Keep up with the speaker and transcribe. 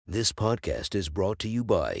This podcast is brought to you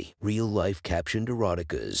by Real Life Captioned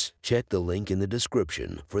Eroticas. Check the link in the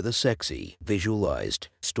description for the sexy, visualized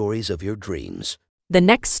stories of your dreams. The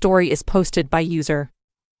next story is posted by user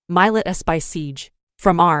Milet S by Siege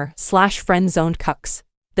from r/friendzoned cucks.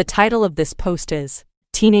 The title of this post is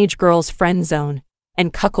Teenage Girls Friend Zone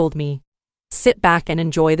and Cuckold Me. Sit back and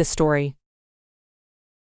enjoy the story.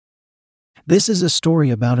 This is a story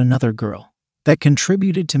about another girl that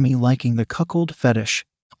contributed to me liking the cuckold fetish.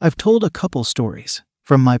 I've told a couple stories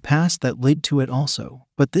from my past that led to it also,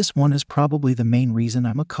 but this one is probably the main reason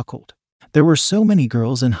I'm a cuckold. There were so many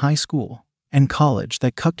girls in high school and college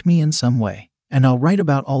that cucked me in some way, and I'll write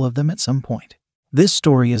about all of them at some point. This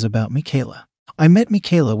story is about Michaela. I met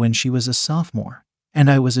Michaela when she was a sophomore, and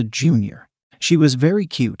I was a junior. She was very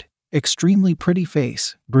cute, extremely pretty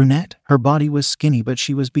face, brunette. Her body was skinny, but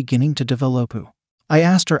she was beginning to develop. I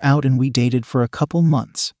asked her out and we dated for a couple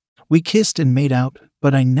months. We kissed and made out,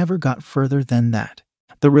 but I never got further than that.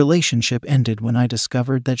 The relationship ended when I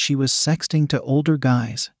discovered that she was sexting to older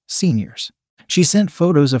guys, seniors. She sent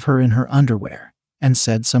photos of her in her underwear and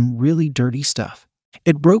said some really dirty stuff.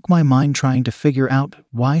 It broke my mind trying to figure out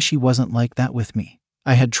why she wasn't like that with me.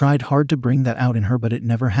 I had tried hard to bring that out in her, but it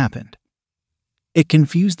never happened. It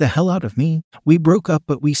confused the hell out of me. We broke up,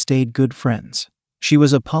 but we stayed good friends. She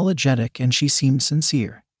was apologetic and she seemed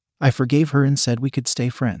sincere. I forgave her and said we could stay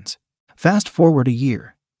friends. Fast forward a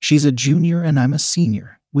year. She's a junior and I'm a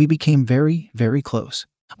senior. We became very, very close.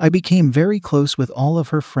 I became very close with all of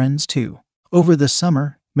her friends too. Over the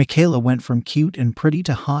summer, Michaela went from cute and pretty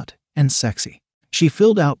to hot and sexy. She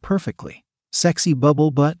filled out perfectly. Sexy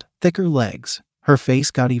bubble butt, thicker legs. Her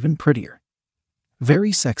face got even prettier.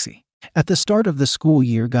 Very sexy. At the start of the school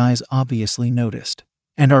year, guys obviously noticed,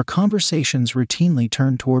 and our conversations routinely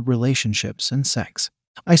turned toward relationships and sex.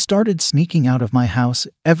 I started sneaking out of my house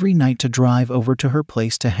every night to drive over to her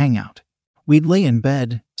place to hang out. We'd lay in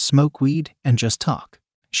bed, smoke weed, and just talk.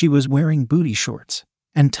 She was wearing booty shorts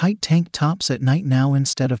and tight tank tops at night now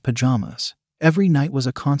instead of pajamas. Every night was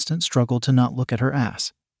a constant struggle to not look at her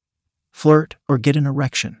ass, flirt, or get an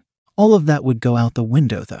erection. All of that would go out the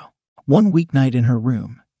window though. One weeknight in her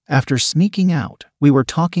room, after sneaking out, we were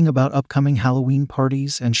talking about upcoming Halloween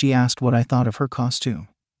parties and she asked what I thought of her costume.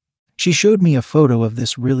 She showed me a photo of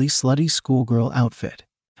this really slutty schoolgirl outfit.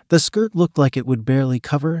 The skirt looked like it would barely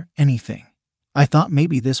cover anything. I thought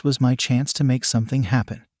maybe this was my chance to make something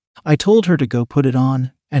happen. I told her to go put it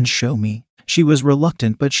on and show me. She was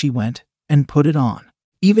reluctant, but she went and put it on.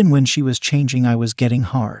 Even when she was changing, I was getting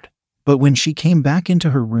hard. But when she came back into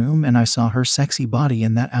her room and I saw her sexy body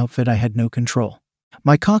in that outfit, I had no control.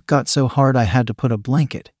 My cock got so hard I had to put a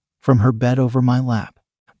blanket from her bed over my lap.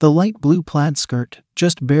 The light blue plaid skirt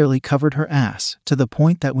just barely covered her ass, to the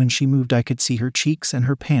point that when she moved I could see her cheeks and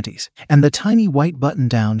her panties, and the tiny white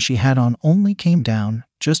button-down she had on only came down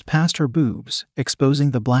just past her boobs, exposing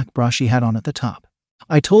the black bra she had on at the top.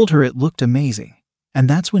 I told her it looked amazing, and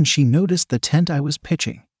that's when she noticed the tent I was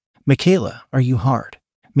pitching. "Michaela, are you hard?"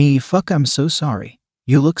 "Me, fuck, I'm so sorry.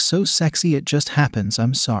 You look so sexy, it just happens,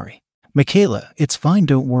 I'm sorry." "Michaela, it's fine,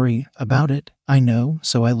 don't worry about it, I know,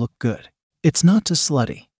 so I look good. It's not too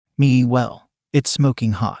slutty." "Me, well, it's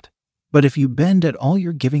smoking hot. But if you bend at all,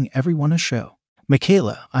 you're giving everyone a show."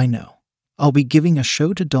 "Michaela, I know. I'll be giving a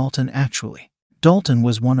show to Dalton actually. Dalton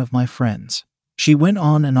was one of my friends." She went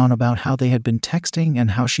on and on about how they had been texting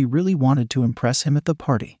and how she really wanted to impress him at the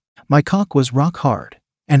party. My cock was rock hard,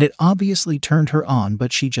 and it obviously turned her on,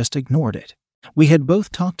 but she just ignored it. We had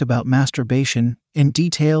both talked about masturbation in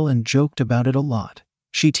detail and joked about it a lot.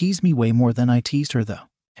 She teased me way more than I teased her though.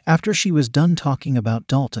 After she was done talking about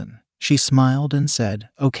Dalton, she smiled and said,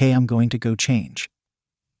 "Okay, I'm going to go change.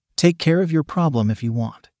 Take care of your problem if you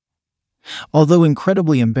want." Although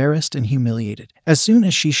incredibly embarrassed and humiliated, as soon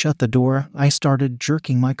as she shut the door, I started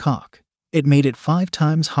jerking my cock. It made it 5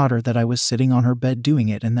 times hotter that I was sitting on her bed doing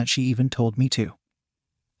it and that she even told me to.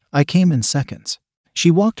 I came in seconds. She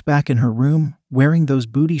walked back in her room, wearing those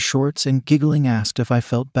booty shorts, and giggling asked if I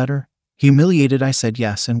felt better. Humiliated, I said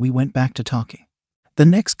yes, and we went back to talking. The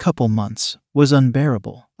next couple months was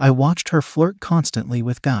unbearable. I watched her flirt constantly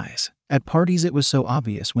with guys. At parties it was so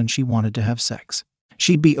obvious when she wanted to have sex.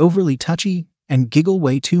 She'd be overly touchy and giggle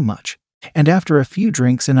way too much. And after a few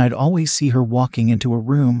drinks in, I'd always see her walking into a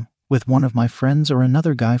room with one of my friends or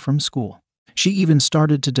another guy from school. She even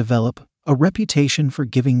started to develop a reputation for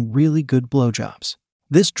giving really good blowjobs.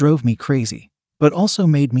 This drove me crazy, but also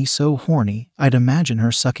made me so horny I'd imagine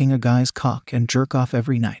her sucking a guy's cock and jerk off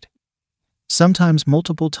every night. Sometimes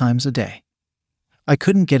multiple times a day. I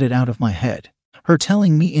couldn't get it out of my head. Her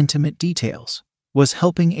telling me intimate details was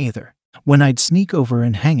helping either. When I'd sneak over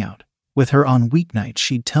and hang out, With her on weeknights,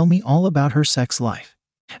 she'd tell me all about her sex life.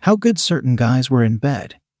 How good certain guys were in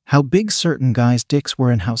bed, how big certain guys' dicks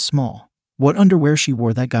were and how small, what underwear she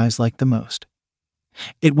wore that guys liked the most.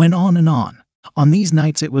 It went on and on. On these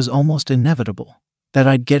nights it was almost inevitable that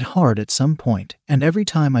I'd get hard at some point, and every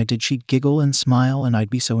time I did she'd giggle and smile and I'd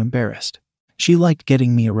be so embarrassed. She liked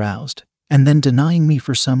getting me aroused, and then denying me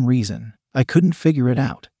for some reason. I couldn't figure it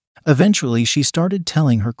out. Eventually she started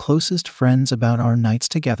telling her closest friends about our nights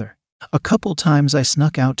together. A couple times I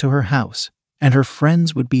snuck out to her house, and her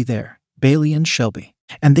friends would be there, Bailey and Shelby,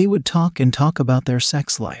 and they would talk about their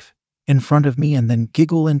sex life in front of me and then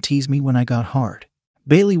giggle and tease me when I got hard.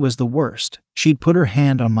 Bailey was the worst. She'd put her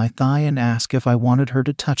hand on my thigh and ask if I wanted her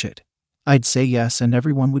to touch it. I'd say yes and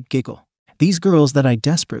everyone would giggle. These girls that I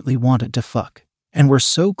desperately wanted to fuck and were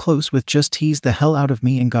so close with just teased the hell out of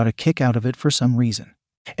me and got a kick out of it for some reason.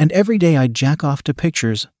 And every day I'd jack off to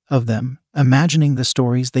pictures of them, imagining the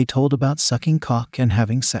stories they told about sucking cock and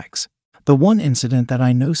having sex. The one incident that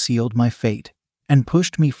I know sealed my fate and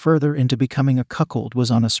pushed me further into becoming a cuckold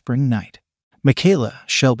was on a spring night. Michaela,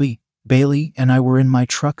 Shelby, Bailey, and I were in my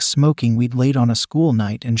truck smoking weed late on a school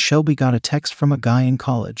night, and Shelby got a text from a guy in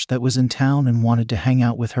college that was in town and wanted to hang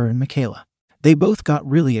out with her and Michaela. They both got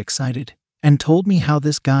really excited and told me how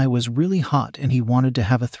this guy was really hot and he wanted to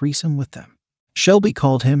have a threesome with them. Shelby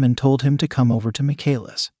called him and told him to come over to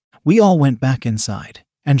Michaela's. We all went back inside,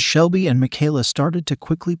 and Shelby and Michaela started to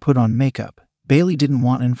quickly put on makeup. Bailey didn't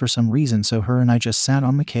want in for some reason, so her and I just sat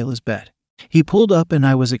on Michaela's bed. He pulled up and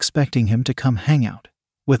I was expecting him to come hang out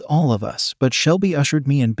with all of us, but Shelby ushered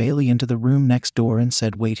me and Bailey into the room next door and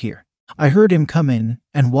said, "Wait here." I heard him come in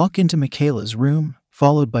and walk into Michaela's room,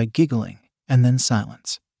 followed by giggling and then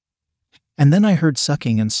silence. And then I heard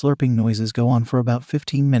sucking and slurping noises go on for about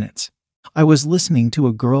 15 minutes. I was listening to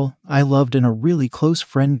a girl I loved and a really close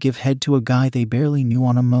friend give head to a guy they barely knew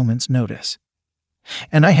on a moment's notice.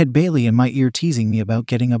 And I had Bailey in my ear teasing me about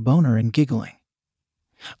getting a boner and giggling.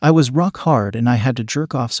 I was rock hard and I had to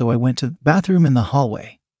jerk off, so I went to the bathroom in the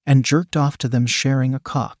hallway and jerked off to them sharing a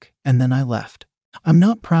cock, and then I left. I'm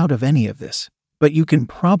not proud of any of this, but you can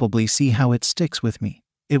probably see how it sticks with me.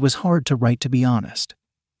 It was hard to write, to be honest.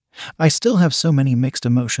 I still have so many mixed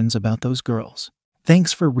emotions about those girls.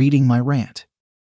 Thanks for reading my rant.